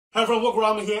Hey everyone,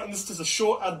 Wogorama here, and this is just a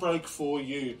short ad break for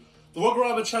you. The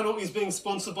Wogorama channel is being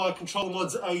sponsored by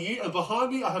ControllerModzAU, and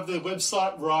behind me I have their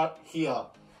website right here.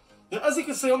 Now, as you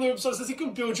can see on their website, it says you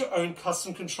can build your own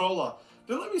custom controller.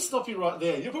 Now let me stop you right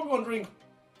there. You're probably wondering,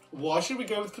 why should we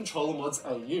go with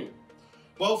ControllerModzAU?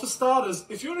 Well, for starters,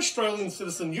 if you're an Australian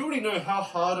citizen, you already know how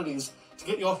hard it is to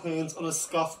get your hands on a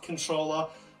scuffed controller,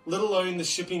 let alone the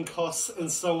shipping costs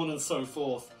and so on and so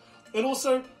forth. And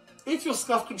also, if your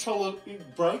scuffed controller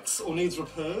breaks or needs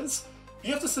repairs,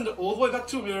 you have to send it all the way back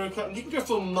to America, and you can go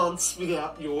for months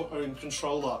without your own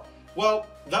controller. Well,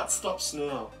 that stops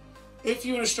now. If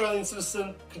you're an Australian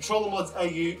citizen,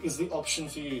 ControllerModzAU is the option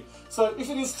for you. So if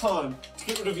it is time to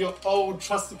get rid of your old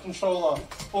trusted controller,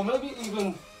 or maybe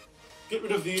even get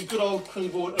rid of the good old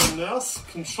keyboard and mouse,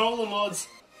 ControllerMods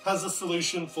has a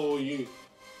solution for you.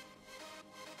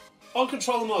 On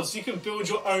ControllerMods, you can build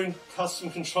your own custom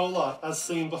controller, as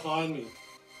seen behind me.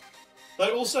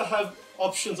 They also have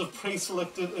options of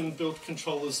pre-selected and built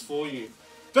controllers for you.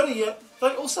 Better yet, they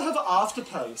also have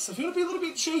Afterpay, so if you want to be a little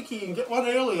bit cheeky and get one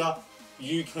earlier,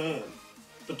 you can.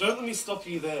 But don't let me stop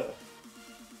you there.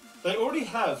 They already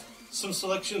have some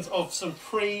selections of some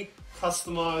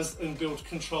pre-customized and built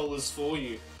controllers for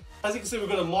you. As you can see, we've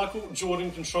got a Michael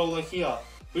Jordan controller here.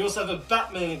 We also have a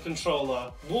Batman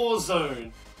controller,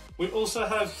 Warzone. We also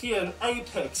have here an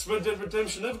Apex, Red Dead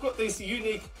Redemption. They've got these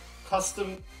unique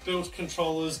custom-built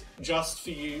controllers just for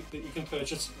you that you can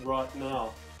purchase right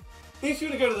now. If you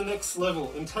want to go to the next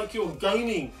level and take your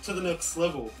gaming to the next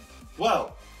level,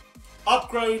 well,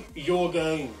 upgrade your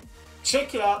game.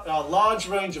 Check out our large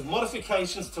range of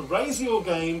modifications to raise your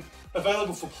game,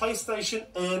 available for PlayStation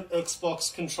and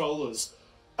Xbox controllers.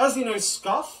 As you know,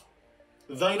 Scuff,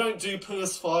 they don't do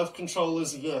PS5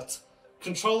 controllers yet.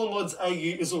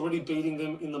 ControllerModzAU is already beating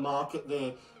them in the market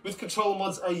there. With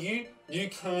ControllerModzAU, you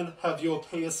can have your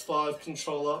PS5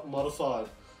 controller modified.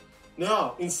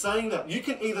 Now, in saying that, you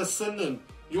can either send them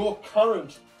your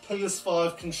current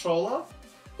PS5 controller,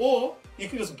 or you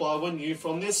can just buy one new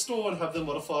from their store and have them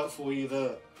modify it for you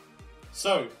there.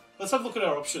 So, let's have a look at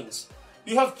our options.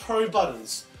 You have Pro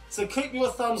buttons. So keep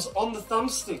your thumbs on the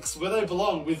thumbsticks where they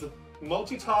belong, with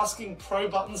multitasking Pro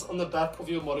buttons on the back of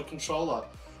your modded controller.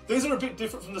 These are a bit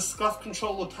different from the scuffed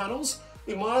controller panels.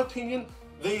 In my opinion,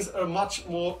 these are much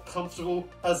more comfortable,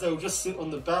 as they will just sit on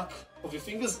the back of your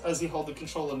fingers as you hold the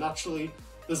controller naturally.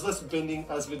 There's less bending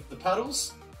as with the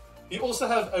paddles. You also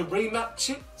have a remap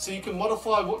chip, so you can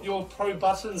modify what your Pro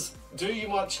buttons do. You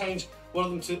might change one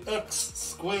of them to X,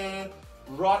 square,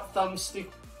 right thumbstick,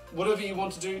 whatever you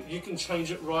want to do, you can change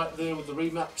it right there with the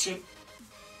remap chip.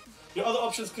 Your other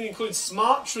options can include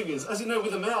smart triggers. As you know,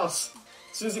 with a mouse,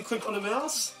 as soon as you click on a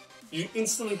mouse, you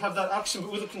instantly have that action,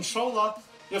 but with a controller,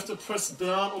 you have to press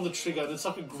down on the trigger. It's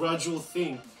like a gradual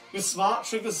thing. With smart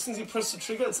triggers, as soon as you press the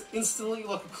trigger, it's instantly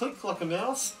like a click, like a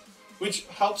mouse, which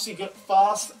helps you get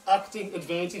fast acting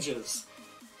advantages.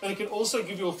 And it can also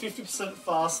give you a 50%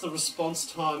 faster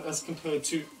response time as compared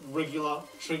to regular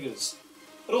triggers.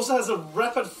 It also has a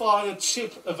rapid fire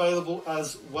chip available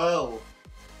as well.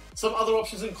 Some other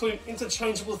options include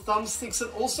interchangeable thumbsticks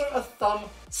and also a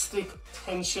thumbstick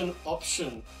tension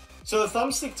option. So the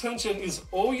thumbstick tension is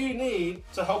all you need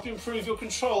to help improve your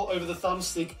control over the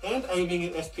thumbstick and aiming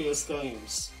in FPS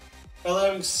games,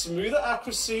 allowing smoother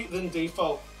accuracy than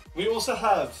default. We also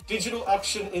have digital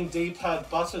action and D-pad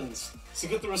buttons. So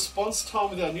get the response time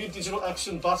with our new digital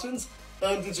action buttons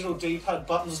and digital D-pad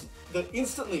buttons that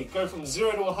instantly go from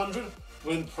 0 to 100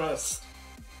 when pressed.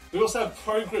 We also have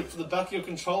Pro Grip for the back of your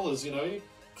controllers, you know,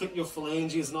 keep your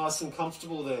phalanges nice and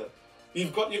comfortable there.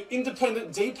 You've got your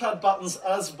independent D-pad buttons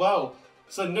as well,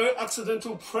 so no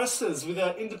accidental presses with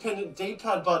our independent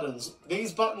D-pad buttons.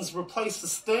 These buttons replace the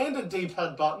standard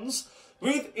D-pad buttons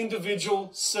with individual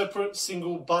separate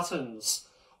single buttons.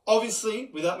 Obviously,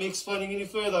 without me explaining any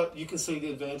further, you can see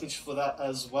the advantage for that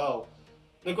as well.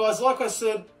 Now guys, like I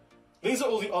said, these are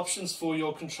all the options for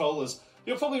your controllers.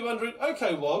 You're probably wondering,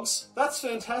 okay Wogs, that's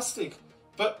fantastic,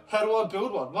 but how do I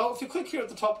build one? Well, if you click here at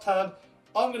the top tab,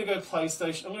 I'm going to go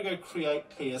PlayStation, I'm going to go create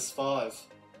PS5.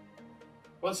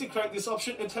 Once you create this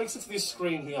option, it takes it to this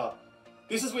screen here.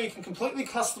 This is where you can completely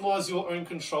customize your own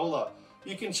controller.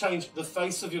 You can change the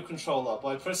face of your controller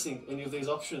by pressing any of these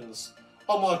options.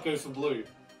 I might go for blue.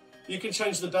 You can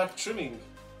change the back trimming.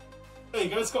 There you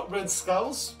go, it's got red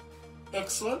skulls.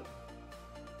 Excellent.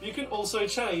 You can also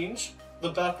change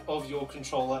the back of your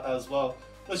controller as well.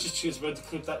 Let's just choose red to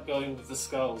keep that going with the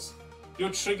skulls. Your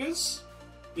triggers,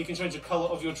 you can change the colour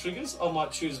of your triggers. I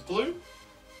might choose blue.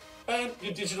 And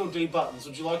your digital D buttons.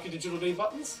 Would you like your digital D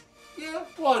buttons? Yeah,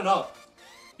 why not?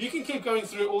 You can keep going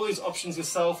through all these options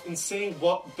yourself and seeing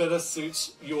what better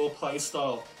suits your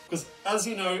playstyle. Because as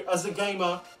you know, as a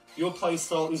gamer, your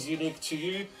playstyle is unique to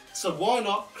you. So why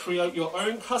not create your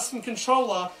own custom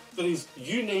controller that is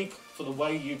unique for the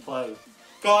way you play?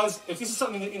 Guys, if this is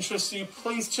something that interests you,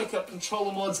 please check out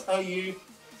ControllerModzAU.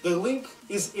 The link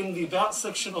is in the About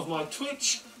section of my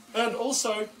Twitch. And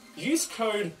also, use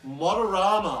code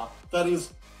MODORAMA, that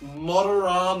is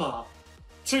MODORAMA,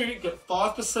 to get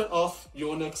 5% off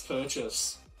your next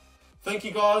purchase. Thank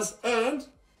you guys, and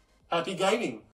happy gaming!